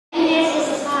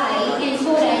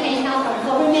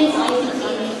women's ICT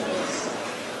initiatives.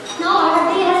 Now,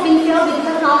 our day has been filled with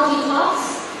technology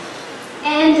talks,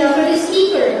 and for the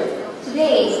speaker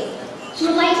today, she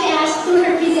would like to ask through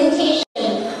her presentation,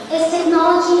 is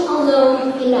technology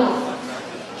alone enough?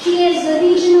 She is the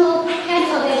Regional Head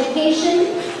of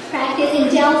Education Practice in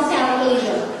Dell, South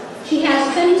Asia. She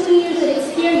has 22 years of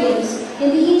experience in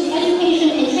the education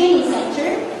and training sector,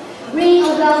 bringing a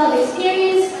wealth of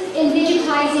experience in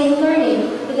digitizing learning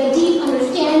with a deep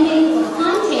understanding of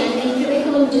content and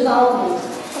curriculum development,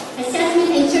 assessment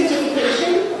and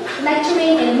certification,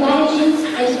 lecturing and managing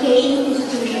education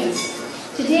institutions.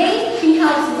 Today, she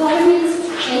helps governments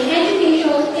and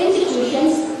educational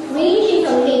institutions ranging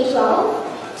from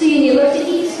K-12 to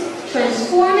universities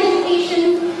transform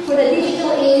education for the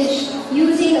digital age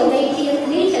using the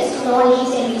latest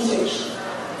technologies and research.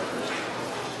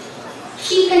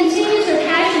 She continues her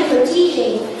passion for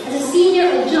teaching as a senior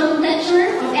adjunct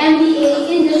lecturer of MBA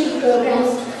industry programs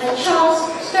at Charles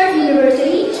Sturt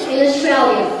University in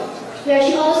Australia, where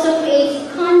she also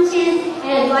creates content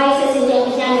and advises in the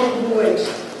academic board.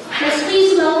 Let's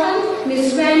please welcome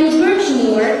Ms. Rani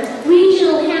Burchmore,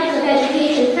 Regional Head of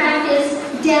Education Practice,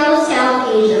 Dell, South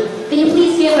Asia. Can you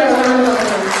please give her a round of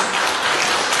applause?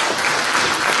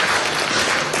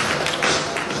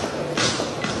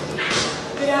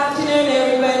 Good afternoon,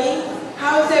 everybody.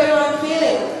 How's everyone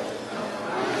feeling?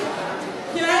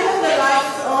 Can I have the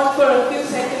lights on for a few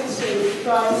seconds, please,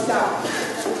 before I start?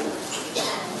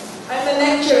 I'm a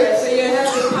lecturer, so you have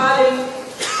to pardon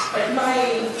my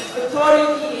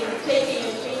authority in taking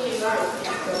and changing lives.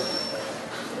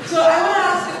 So I want to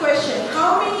ask a question. How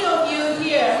many of you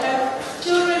here have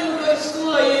children who go to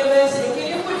school or university? Can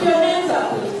you put your hands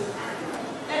up, please?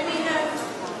 Let me have...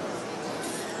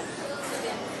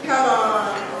 Come on.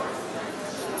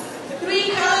 The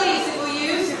 3 calories it will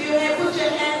use if you have put your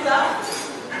hands up.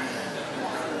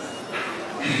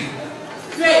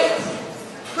 Great.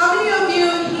 How many of you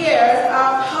here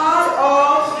are part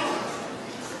of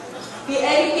the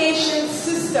education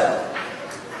system?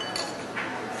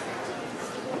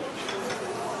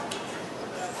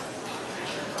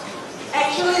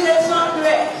 Actually, that's not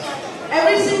correct.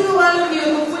 Every single one of you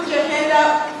who put your hand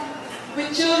up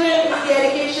with children in the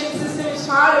education system is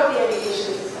part of the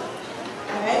education system.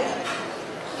 Alright?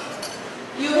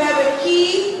 You have a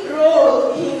key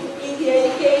role in the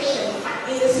education,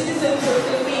 in the citizens of the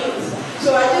Philippines.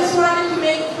 So I just wanted to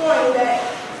make a point that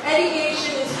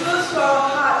education is close to our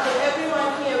heart for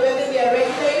everyone here, whether we are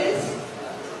regulators,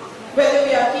 whether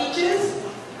we are teachers,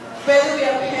 whether we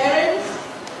are parents,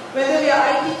 whether we are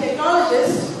IT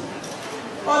technologists,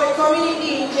 or the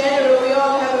community in general, we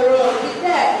all have a role. With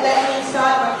that, let me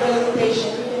start my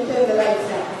presentation. You can turn the lights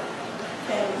down.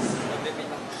 Thanks.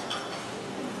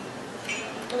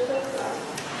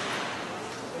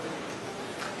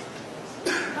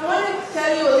 I want to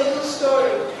tell you a little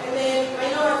story, and then I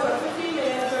know I've got 15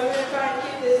 minutes, so I'm going to try and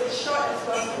keep this as short as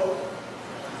possible.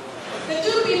 The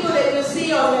 2 people that you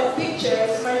see on that picture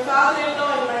is my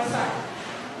father-in-law and my son.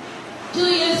 2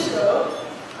 years ago,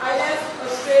 I left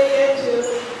Australia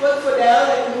to work for Dell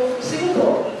and move to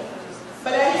Singapore.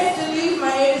 But I had to leave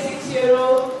my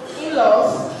 86-year-old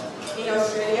in-laws in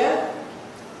Australia.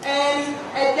 And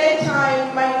at that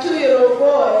time, my 2-year-old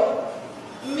boy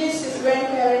missed his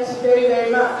grandparents very,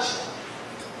 very much.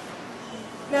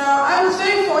 Now, I was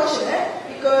very fortunate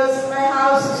because my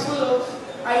house is full of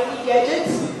IT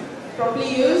gadgets,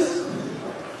 properly used.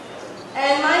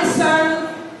 And my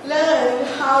son learned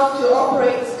how to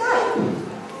operate Skype.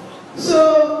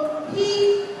 So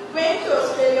he went to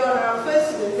Australia on our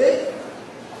first visit.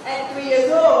 At 3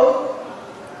 years old,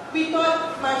 we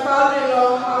taught my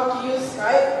father-in-law how to use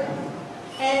Skype.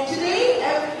 And today,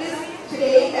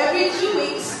 every 2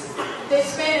 weeks, they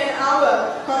spend an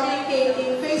hour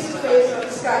communicating face-to-face on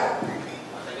Skype.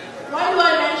 Why do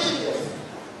I mention this?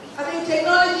 I think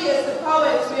technology has the power,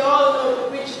 as we all know, to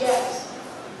bridge gaps.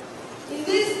 In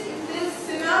this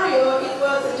scenario, it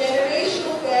was a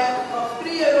generational gap of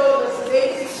 3-year-old versus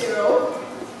 86-year-old,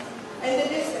 and the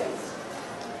distance.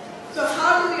 So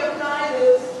how do we apply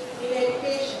this in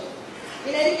education?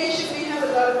 In education, we have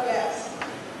a lot of gaps.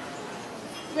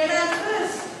 When I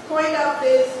first coined up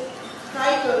this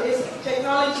title, is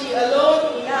technology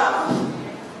alone enough?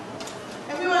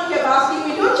 Everyone kept asking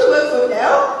me, don't you work for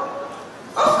Dell?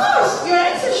 Of course, your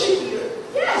answer should be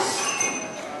yes.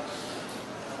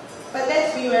 But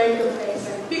let's be very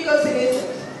complacent, because it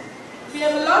isn't. We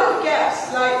have a lot of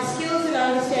gaps, like skills and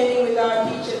understanding with our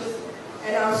teachers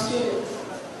and our students.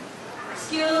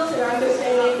 Skills and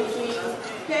understanding between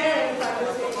parents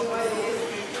understanding what it is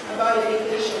about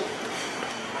education.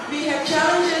 We have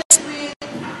challenges with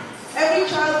every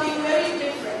child being very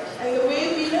different, and the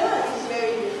way we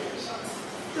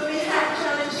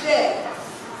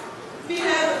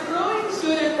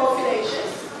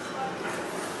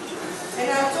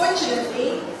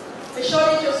unfortunately, a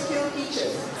shortage of skilled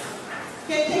teachers.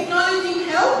 Can technology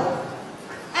help?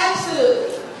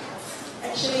 Absolutely.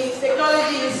 Actually,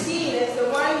 technology is seen as the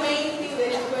one main thing that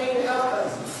is going to help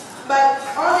us. But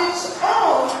on its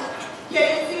own,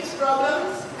 can it fix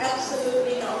problems?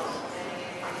 Absolutely not.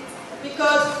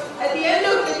 Because at the end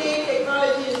of the day,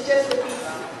 technology is just a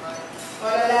PC, or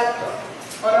a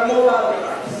laptop, or a mobile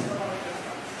device.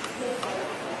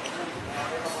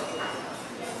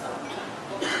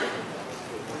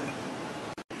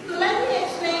 So let me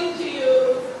explain to you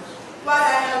what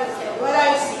I understand, what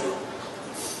I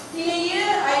see. In a year,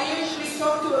 I usually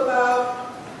talk to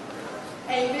about,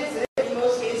 and visit in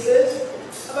most cases,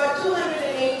 about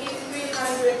 280 to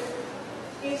 300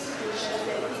 institutions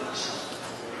that teach.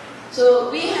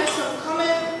 So we have some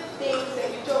common things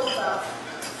that we talk about,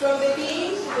 from the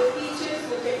deans to the teachers,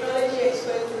 the technology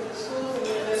experts in the schools and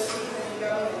universities and the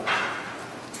government.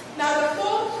 Now the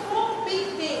four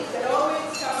big things that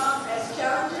always come up as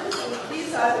challenges, and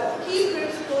these are the key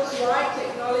principles why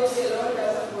technology alone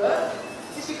doesn't work,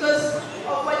 is because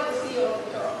of what you see on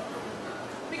the top.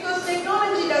 Because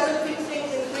technology doesn't fix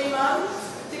things in 3 months,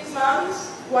 6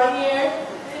 months, 1 year,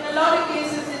 and in a lot of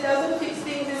cases it doesn't fix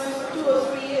things even for 2 or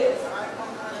 3 years.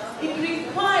 It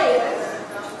requires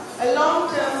a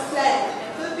long-term plan.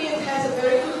 Philippines has a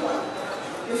very good one.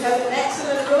 We have an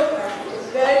excellent roadmap, which is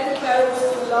very comparable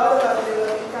to a lot of other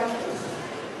developing countries.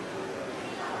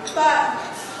 But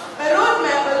a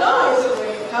roadmap alone isn't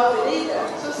going to help it either.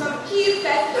 So some key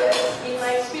factors in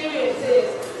my experience is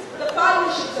the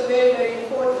partnerships are very, very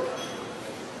important.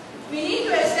 We need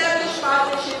to establish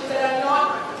partnerships that are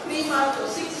not 3 months or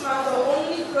 6 months or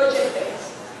only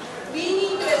project-based. We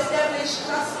need to establish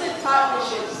trusted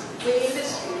partnerships with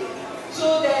industry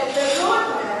so that the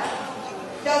roadmap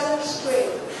doesn't stray.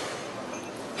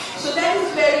 So that is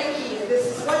very key. This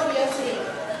is what we are seeing.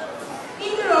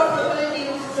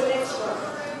 Interoperability is the next one.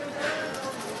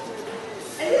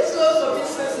 And this goes for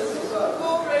businesses as well,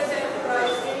 corporate,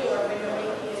 enterprise, anyone when you're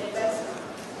making an investment.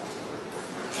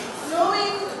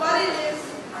 Knowing what it is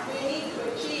we need to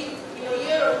achieve in a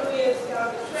year or 2 years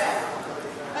down the track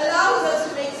allows us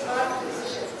to make smart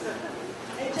decisions.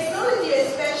 And technology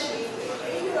especially,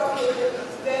 interoperability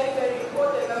is very, very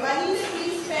important. The money that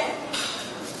we spend,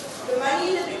 the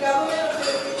money that the government of the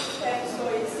Philippines spends for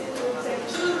its citizens and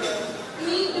children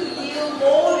need to yield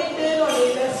more return on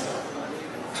investment.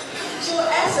 So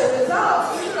as a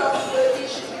result, interoperability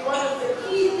should be one of the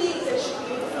key things that should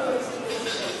be influencing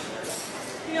decisions.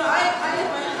 You know, I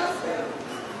have my husband.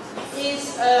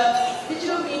 He's a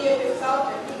digital media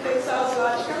consultant. He consults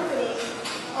large companies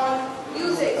on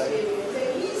user experience.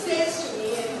 And he says to me,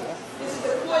 and this is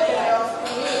the quote that I often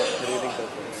use,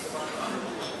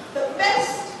 the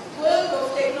best work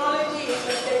of technology is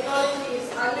when technology is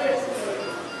underestimated.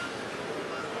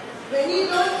 When you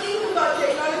don't think about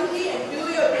technology and do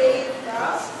your daily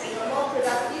tasks, you're more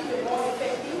productive, you're more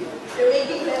effective, you're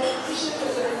making better decisions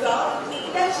as a result,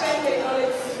 that's when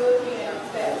technology is working at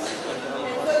its best.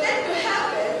 And for that to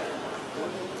happen,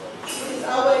 it is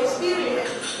our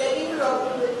experience that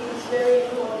interoperability is very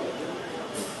important.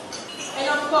 And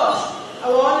of course,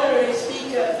 our honorary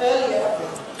speaker earlier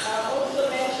also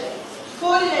mentioned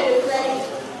coordinated planning.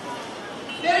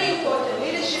 Very important,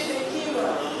 leadership and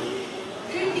teamwork.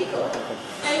 Critical.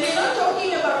 And we're not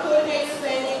talking about coordinated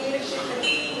planning, leadership and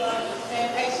teamwork and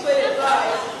expert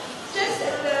advice just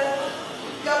at the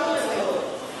government level.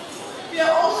 We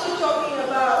are also talking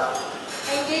about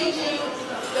engaging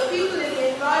the people in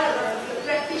the environment, the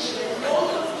practitioners,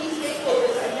 all of these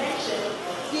stakeholders I mentioned,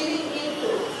 giving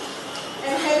input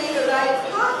and having the right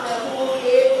partner who will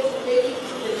be able to take you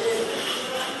through the journey.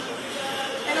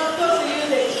 And of course the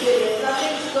user experience.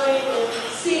 Nothing's going to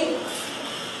sync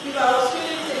if our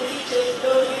students and teachers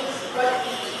don't use what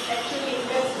we actually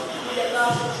invest in their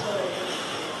classes for.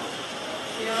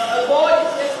 You know, a board is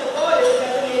just a board, it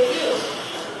doesn't get used.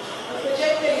 A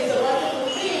projector is a wonderful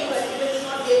thing, but if it's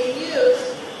not getting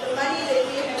used, the money that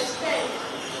we have spent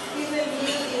isn't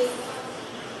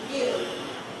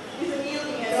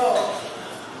yielding at all.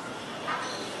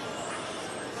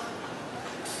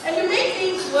 And to make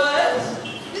things worse,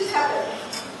 this happens.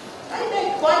 Right?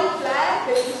 That one flag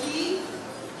that you